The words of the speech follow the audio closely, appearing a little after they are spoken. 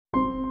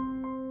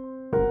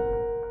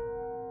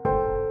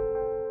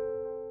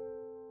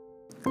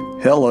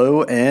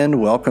Hello and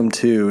welcome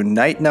to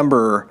night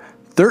number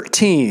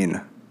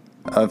 13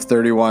 of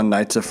 31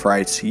 Nights of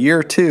Frights,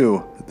 year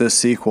 2, the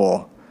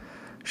sequel.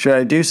 Should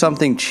I do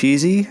something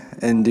cheesy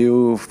and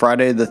do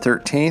Friday the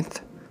 13th?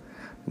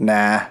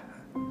 Nah,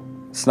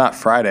 it's not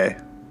Friday,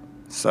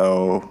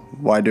 so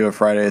why do a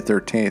Friday the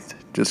 13th?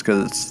 Just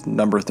because it's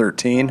number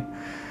 13?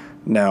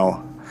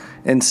 No.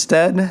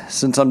 Instead,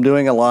 since I'm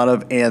doing a lot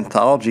of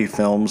anthology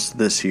films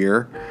this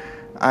year,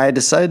 I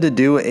decided to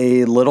do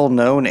a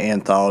little-known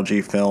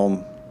anthology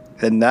film,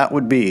 and that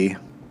would be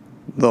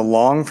the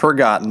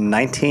long-forgotten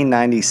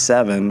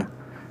 1997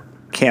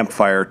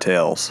 Campfire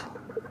Tales.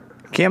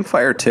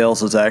 Campfire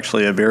Tales is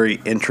actually a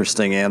very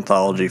interesting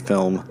anthology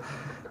film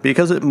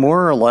because it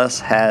more or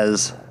less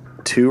has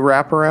two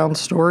wraparound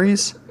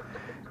stories,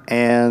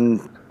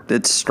 and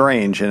it's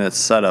strange in its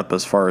setup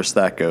as far as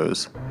that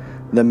goes.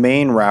 The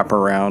main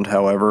wraparound,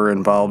 however,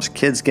 involves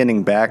kids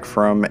getting back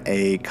from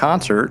a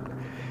concert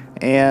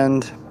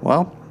and,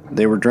 well,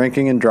 they were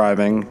drinking and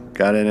driving,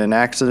 got in an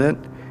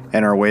accident,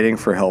 and are waiting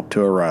for help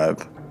to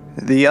arrive.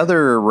 The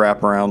other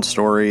wraparound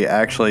story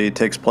actually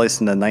takes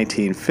place in the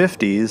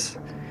 1950s.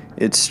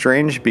 It's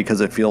strange because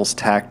it feels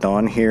tacked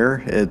on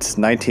here. It's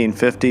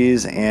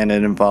 1950s and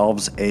it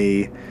involves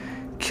a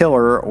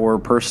killer or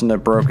person that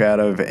broke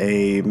out of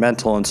a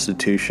mental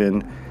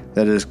institution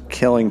that is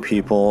killing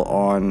people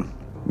on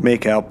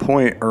Makeout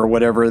Point, or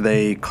whatever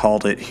they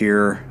called it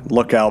here,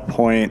 Lookout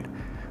Point.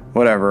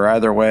 Whatever,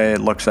 either way,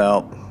 it looks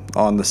out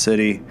on the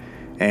city,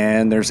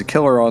 and there's a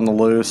killer on the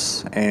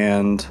loose,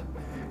 and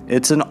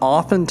it's an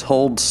often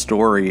told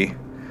story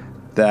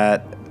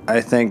that I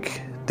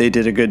think they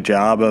did a good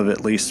job of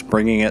at least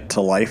bringing it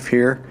to life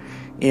here,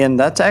 and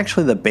that's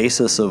actually the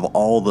basis of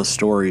all the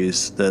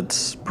stories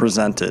that's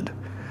presented.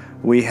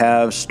 We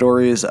have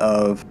stories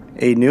of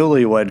a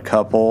newlywed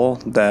couple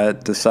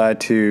that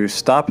decide to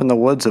stop in the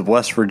woods of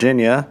West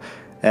Virginia,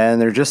 and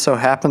there just so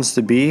happens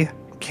to be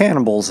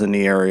cannibals in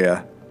the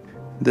area.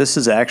 This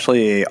is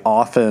actually a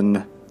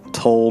often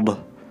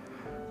told,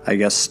 I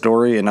guess,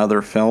 story in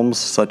other films,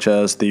 such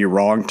as the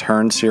Wrong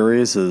Turn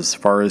series, as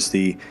far as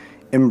the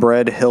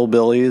inbred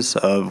hillbillies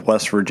of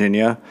West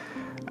Virginia.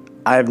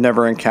 I've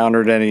never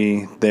encountered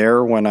any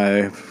there when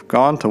I've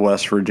gone to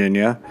West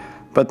Virginia,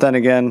 but then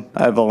again,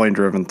 I've only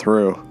driven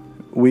through.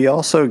 We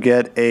also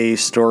get a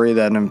story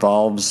that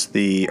involves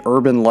the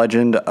urban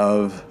legend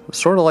of,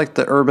 sort of like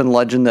the urban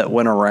legend that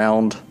went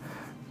around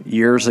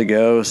years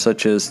ago,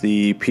 such as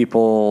the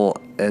people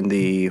and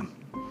the,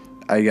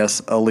 I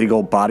guess,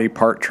 illegal body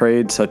part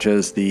trade, such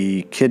as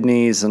the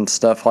kidneys and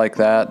stuff like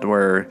that,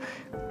 where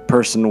a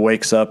person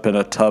wakes up in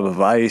a tub of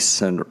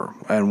ice and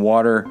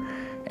water,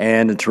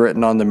 and it's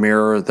written on the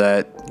mirror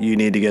that you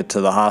need to get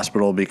to the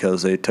hospital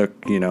because they took,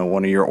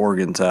 one of your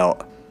organs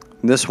out.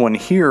 This one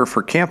here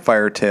for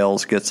Campfire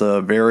Tales gets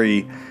a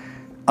very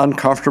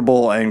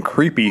uncomfortable and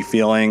creepy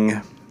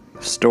feeling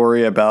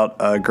story about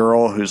a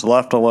girl who's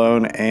left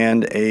alone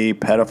and a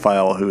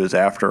pedophile who is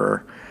after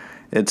her.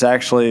 It's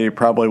actually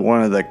probably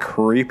one of the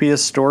creepiest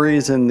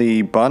stories in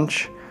the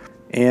bunch,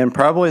 and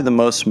probably the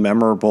most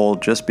memorable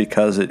just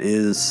because it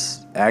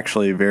is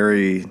actually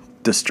very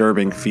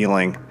disturbing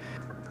feeling.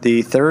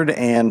 The third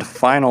and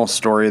final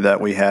story that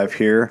we have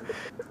here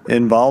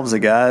involves a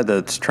guy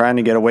that's trying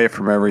to get away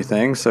from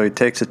everything, so he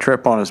takes a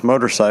trip on his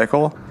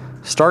motorcycle,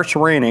 starts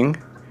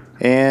raining,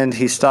 and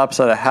he stops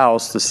at a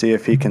house to see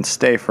if he can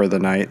stay for the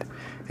night.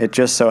 It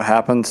just so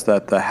happens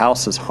that the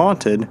house is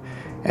haunted,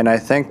 and I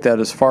think that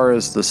as far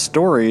as the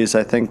stories,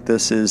 I think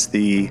this is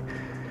the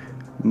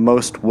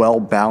most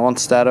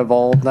well-balanced out of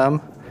all of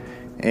them.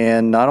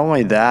 And not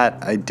only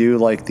that, I do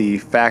like the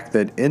fact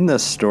that in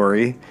this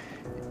story,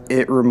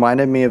 it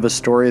reminded me of a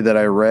story that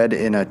I read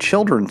in a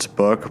children's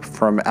book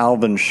from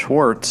Alvin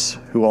Schwartz,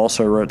 who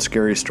also wrote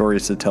Scary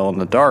Stories to Tell in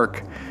the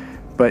Dark.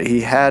 But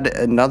he had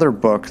another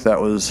book that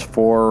was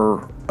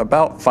for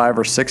about 5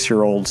 or 6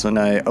 year olds, and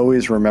I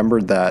always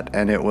remembered that,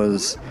 and it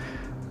was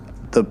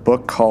the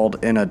book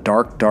called In a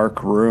Dark,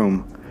 Dark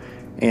Room.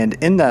 And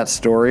in that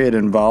story, it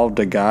involved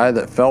a guy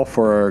that fell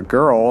for a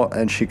girl,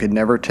 and she could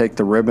never take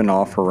the ribbon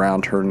off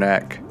around her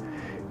neck.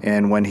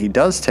 And when he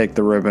does take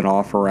the ribbon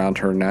off around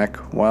her neck,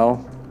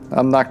 well,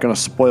 I'm not going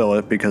to spoil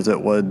it because it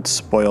would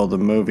spoil the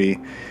movie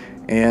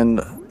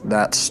and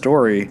that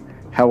story.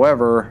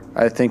 However,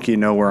 I think you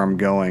know where I'm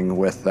going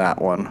with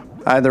that one.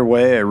 Either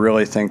way, I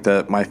really think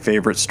that my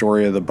favorite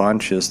story of the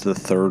bunch is the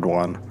third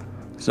one.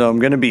 So I'm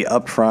going to be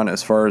upfront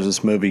as far as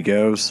this movie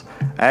goes.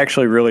 I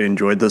actually really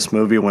enjoyed this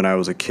movie when I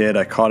was a kid.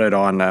 I caught it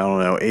on,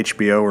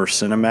 HBO or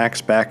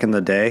Cinemax back in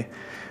the day.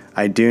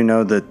 I do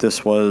know that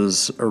this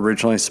was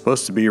originally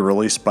supposed to be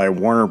released by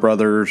Warner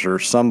Brothers or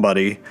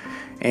somebody,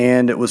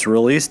 and it was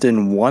released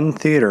in one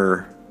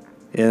theater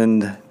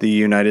in the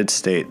United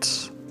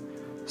States.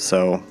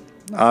 So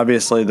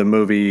obviously the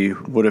movie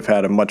would have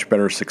had a much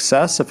better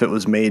success if it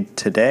was made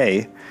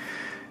today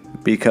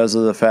because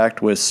of the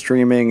fact with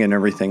streaming and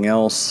everything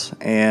else,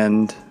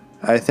 and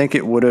I think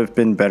it would have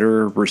been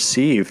better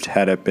received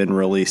had it been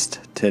released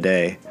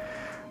today.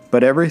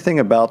 But everything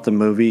about the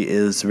movie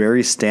is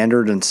very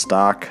standard and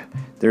stock.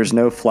 There's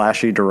no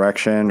flashy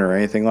direction or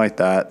anything like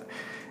that.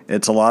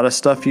 It's a lot of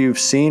stuff you've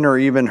seen or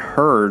even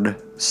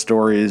heard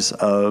stories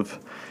of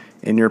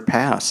in your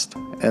past.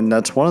 And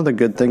that's one of the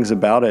good things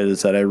about it,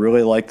 is that I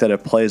really like that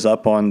it plays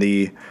up on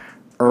the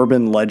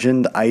urban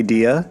legend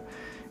idea.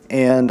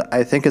 And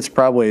I think it's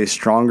probably a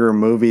stronger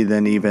movie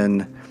than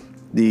even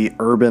the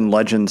urban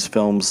legends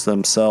films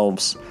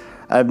themselves.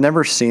 I've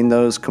never seen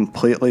those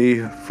completely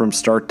from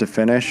start to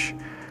finish,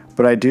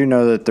 but I do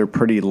know that they're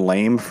pretty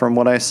lame from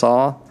what I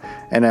saw,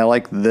 and I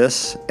like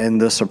this and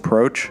this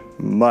approach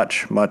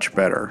much, much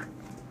better.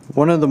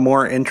 One of the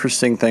more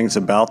interesting things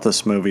about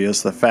this movie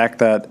is the fact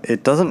that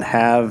it doesn't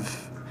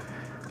have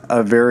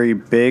a very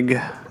big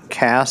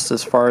cast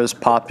as far as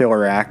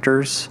popular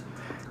actors.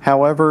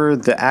 However,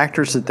 the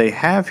actors that they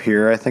have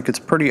here, I think it's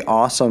pretty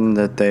awesome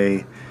that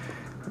they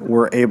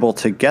were able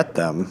to get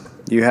them.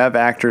 You have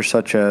actors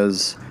such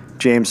as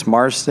James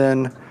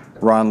Marsden,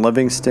 Ron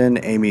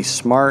Livingston, Amy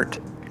Smart,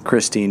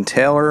 Christine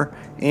Taylor,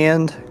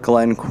 and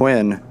Glenn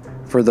Quinn.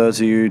 For those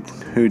of you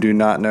who do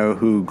not know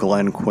who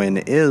Glenn Quinn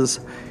is,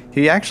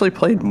 he actually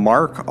played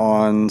Mark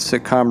on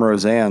sitcom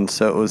Roseanne,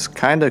 so it was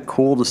kind of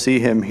cool to see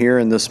him here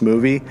in this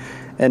movie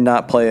and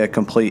not play a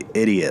complete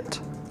idiot.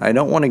 I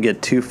don't want to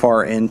get too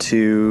far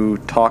into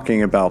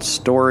talking about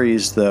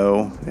stories,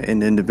 though,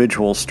 and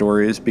individual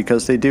stories,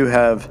 because they do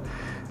have,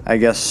 I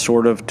guess,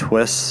 sort of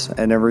twists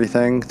and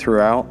everything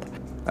throughout.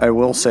 I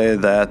will say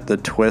that the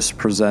twists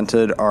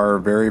presented are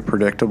very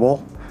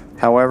predictable.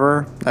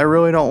 However, I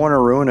really don't want to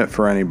ruin it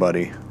for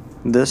anybody.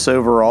 This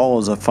overall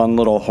is a fun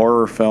little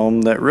horror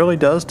film that really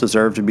does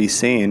deserve to be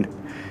seen.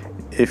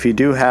 If you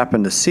do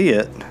happen to see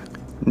it,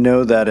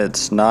 know that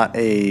it's not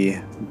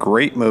a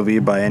great movie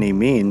by any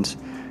means.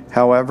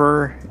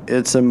 However,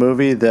 it's a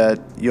movie that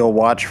you'll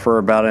watch for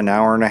about an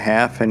hour and a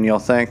half and you'll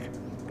think,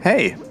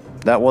 hey,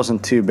 that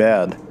wasn't too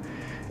bad.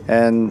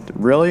 And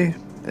really,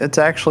 it's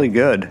actually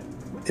good.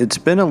 It's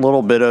been a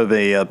little bit of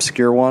an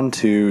obscure one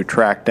to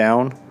track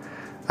down.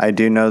 I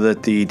do know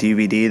that the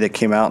DVD that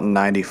came out in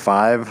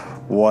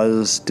 '95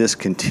 was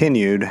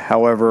discontinued.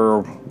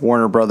 However,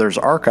 Warner Brothers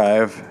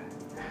Archive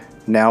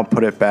now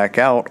put it back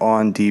out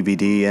on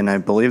DVD, and I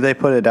believe they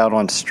put it out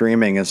on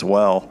streaming as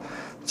well.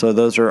 So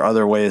those are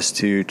other ways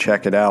to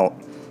check it out.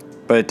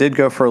 But it did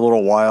go for a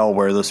little while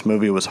where this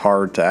movie was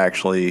hard to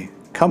actually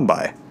come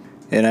by.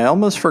 And I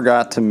almost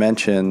forgot to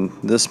mention,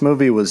 this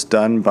movie was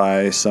done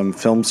by some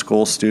film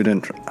school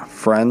student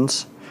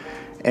friends.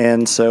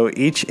 And so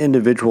each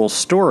individual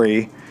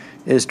story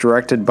is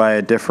directed by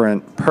a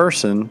different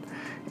person,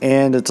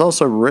 and it's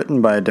also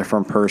written by a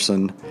different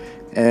person.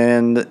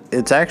 And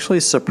it's actually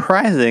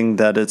surprising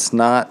that it's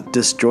not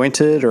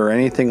disjointed or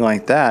anything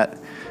like that,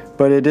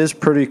 but it is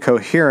pretty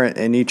coherent,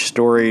 and each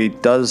story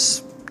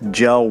does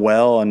gel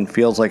well and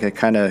feels like it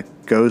kind of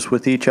goes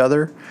with each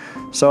other.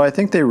 So I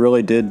think they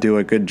really did do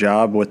a good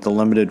job with the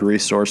limited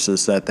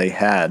resources that they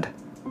had.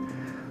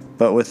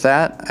 But with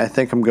that, I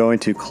think I'm going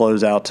to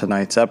close out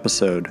tonight's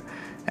episode.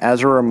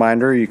 As a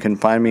reminder, you can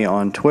find me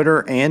on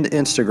Twitter and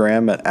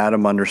Instagram at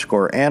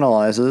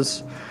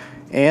Adam_analyzes,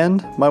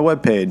 and my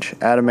webpage,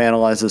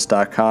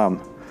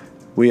 adamanalyzes.com.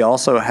 We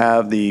also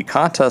have the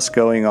contest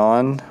going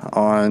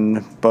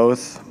on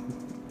both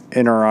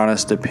In Our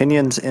Honest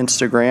Opinions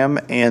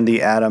Instagram and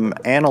the Adam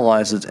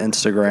Analyzes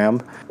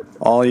Instagram.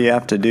 All you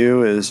have to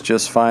do is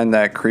just find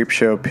that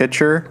Creepshow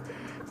picture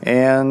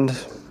and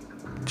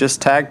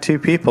just tag 2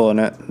 people in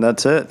it.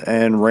 That's it.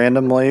 And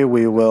randomly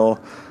we will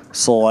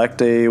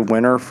select a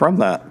winner from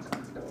that.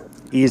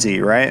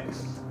 Easy, right?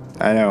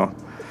 I know.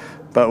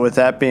 But with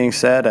that being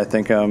said, I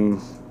think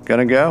I'm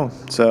gonna go.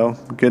 So,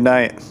 good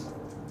night.